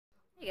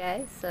Hey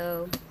guys,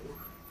 so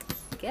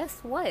guess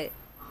what?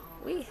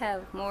 We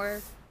have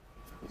more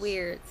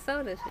weird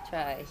sodas to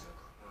try.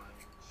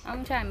 I'm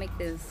gonna try and make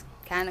this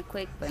kind of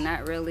quick, but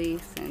not really,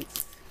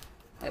 since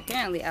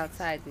apparently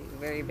outside's a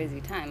very busy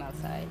time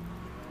outside.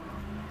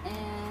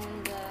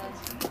 And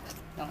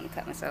don't want to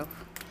cut myself.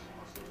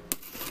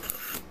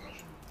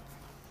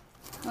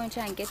 I'm gonna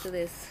try and get to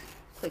this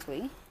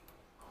quickly.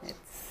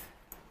 It's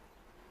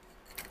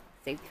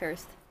safety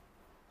first.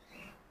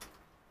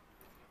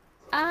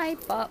 I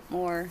bought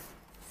more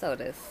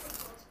sodas.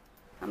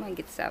 I'm gonna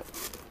get this out.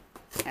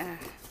 Ah.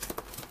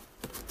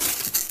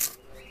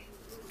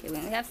 Okay, we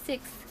only have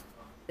 6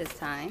 this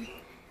time.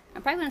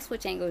 I'm probably gonna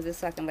switch angles just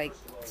so I can like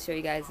show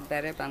you guys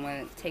better, but I'm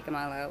gonna take them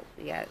all out.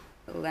 We got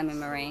lemon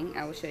meringue.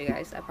 I will show you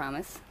guys, I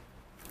promise.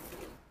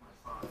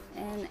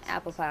 And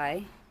apple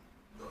pie.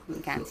 You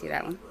can kind of see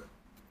that one.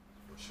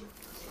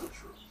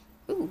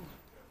 Ooh,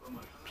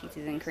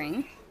 peaches and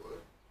cream.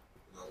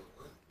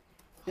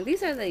 Now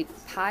these are the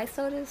pie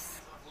sodas,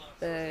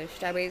 the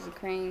strawberries and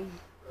cream.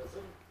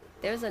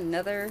 There's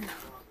another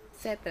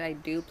set that I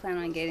do plan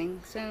on getting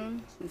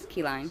soon. It's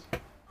key lime.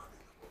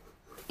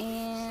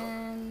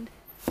 And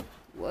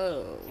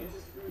whoa,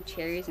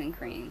 cherries and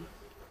cream.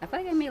 I feel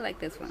like I may like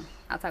this one.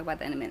 I'll talk about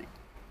that in a minute.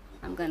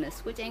 I'm gonna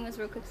switch angles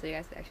real quick so you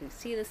guys can actually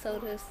see the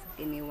sodas.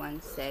 Give me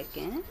 1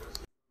 second.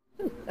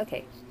 Ooh,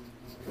 okay.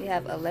 We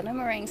have a lemon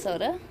meringue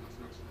soda,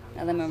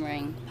 a lemon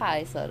meringue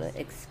pie soda,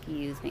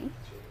 excuse me,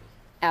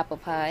 apple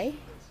pie,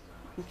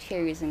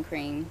 cherries and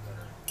cream,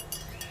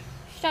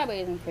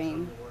 strawberries and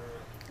cream,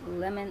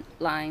 lemon,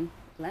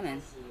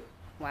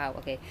 wow,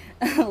 okay,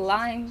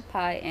 lime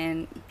pie,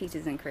 and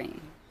peaches and cream.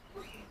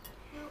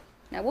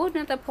 Now we'll do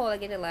another poll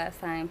like I did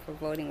last time for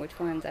voting which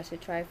ones I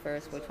should try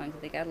first, which ones I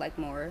think I'd like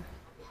more,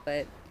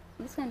 but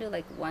I'm just gonna do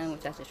like one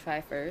which I should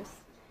try first.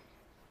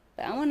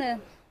 But I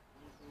wanna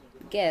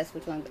guess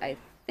which ones I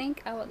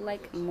think I would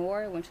like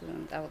more, which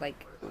ones I would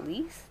like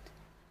least.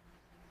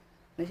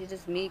 This is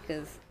just me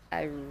because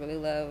I really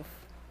love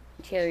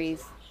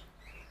cherries,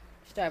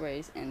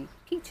 strawberries, and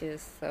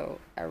peaches, so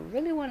I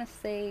really want to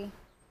say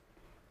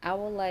I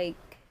will like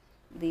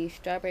the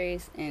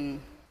strawberries cream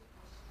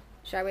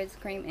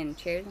and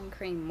cherries and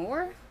cream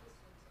more.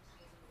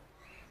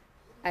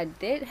 I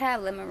did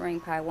have lemon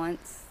meringue pie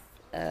once.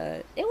 It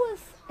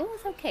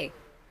was okay,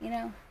 you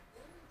know.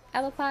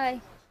 Apple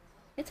pie,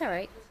 it's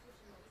alright.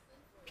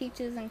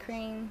 Peaches and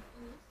cream.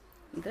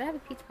 Did I have a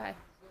peach pie?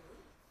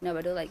 No,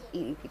 but I do like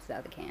eating pizza out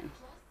of the can.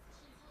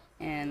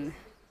 And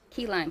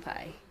key lime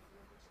pie.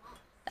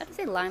 Did I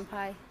say lime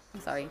pie?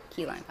 I'm sorry,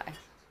 key lime pie.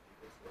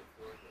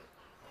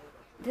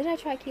 Did I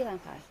try key lime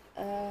pie?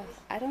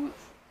 I don't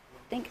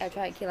think I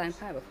tried key lime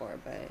pie before,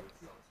 but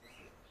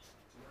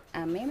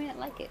I may or may not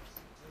like it.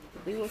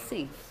 We will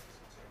see.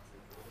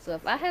 So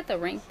if I had to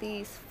rank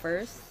these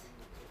first,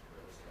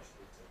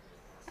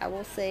 I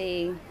will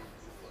say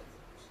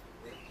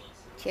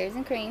cherries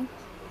and cream,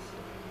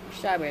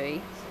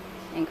 strawberry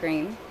and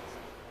cream,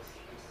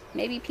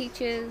 maybe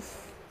peaches,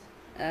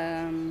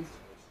 lemon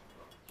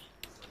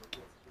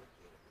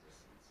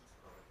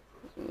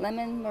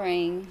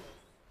meringue,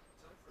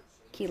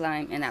 key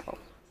lime, and apple.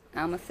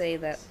 I'm gonna say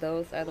that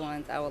those are the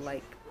ones I would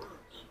like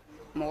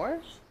more,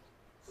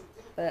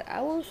 but I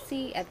will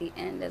see at the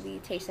end of the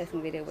taste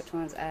testing video which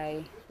ones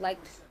I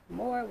liked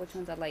more, which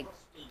ones I liked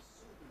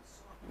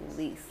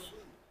least.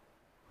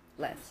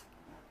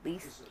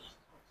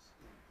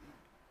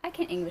 I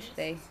can't English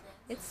today.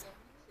 It's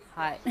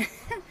hot.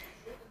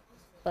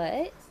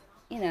 But,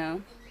 you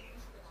know,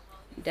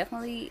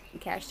 definitely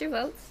cast your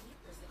votes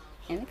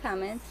in the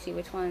comments. See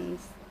which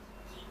ones,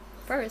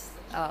 first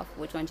off,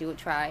 which ones you would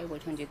try,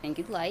 which ones you think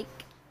you'd like.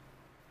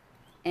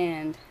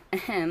 And,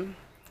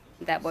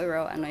 that boy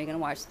Ro, I know you're going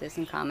to watch this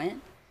and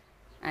comment.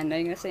 I know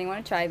you're going to say you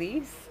want to try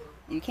these.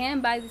 You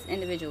can buy these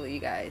individually, you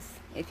guys,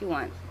 if you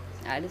want.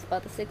 I just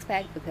bought the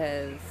 6-pack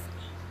because,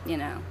 you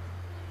know,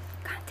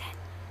 content.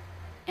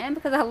 And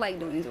because I like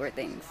doing these weird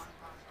things.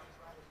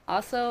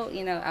 Also,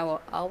 you know, I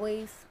will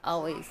always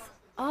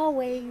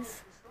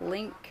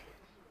link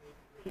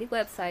the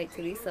website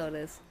to these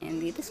sodas in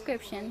the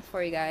description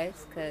for you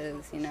guys,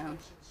 because, you know,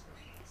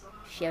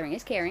 sharing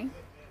is caring.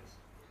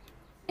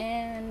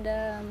 And,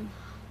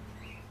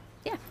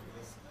 yeah,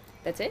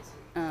 that's it.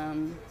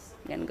 I'm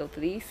gonna go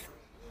through these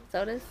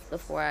sodas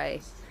before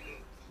I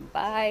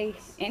buy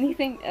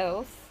anything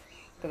else,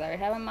 because I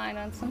already have my mind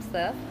on some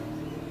stuff.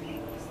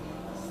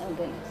 Oh,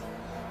 goodness.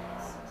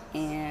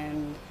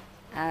 And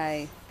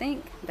I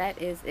think that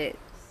is it.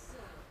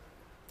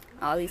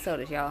 All these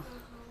sodas, y'all.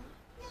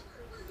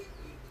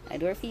 I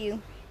do it for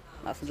you.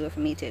 I also do it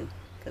for me too,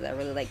 because I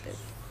really like this.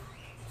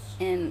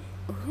 And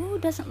who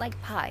doesn't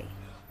like pie?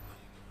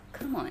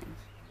 Come on.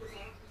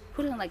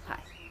 Who doesn't like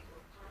pie?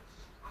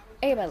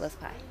 Everybody loves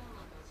pie.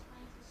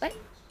 But,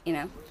 you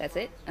know, that's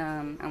it.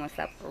 I'm going to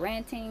stop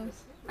ranting.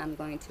 I'm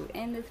going to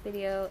end this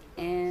video,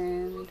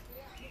 and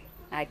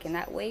I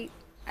cannot wait.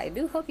 I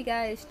do hope you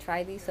guys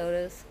try these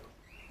sodas.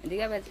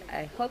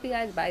 I hope you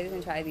guys buy these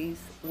and try these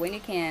when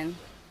you can.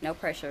 No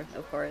pressure,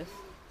 of course.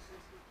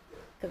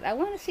 Because I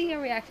want to see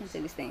your reaction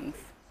to these things.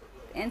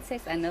 The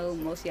insects, I know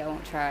most of y'all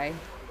won't try,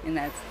 and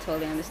that's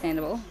totally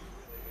understandable.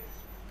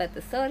 But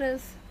the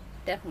sodas,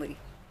 definitely,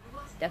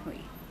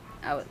 definitely.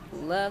 I would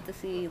love to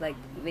see like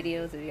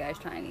videos of you guys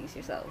trying these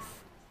yourselves.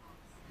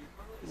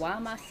 Why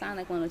am I sound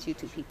like one of those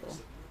YouTube people?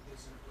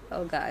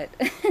 Oh God.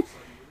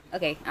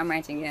 Okay, I'm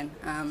ranting again.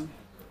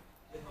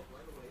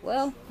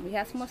 Well, we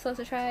have some more sodas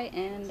to try,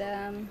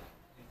 and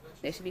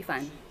they should be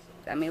fun.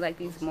 I may like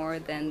these more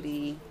than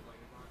the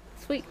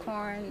sweet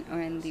corn or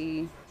in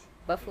the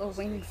buffalo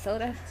wing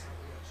soda.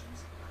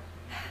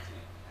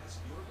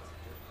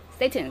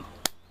 Stay tuned.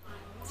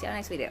 See you on the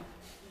next video.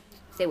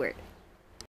 Stay weird.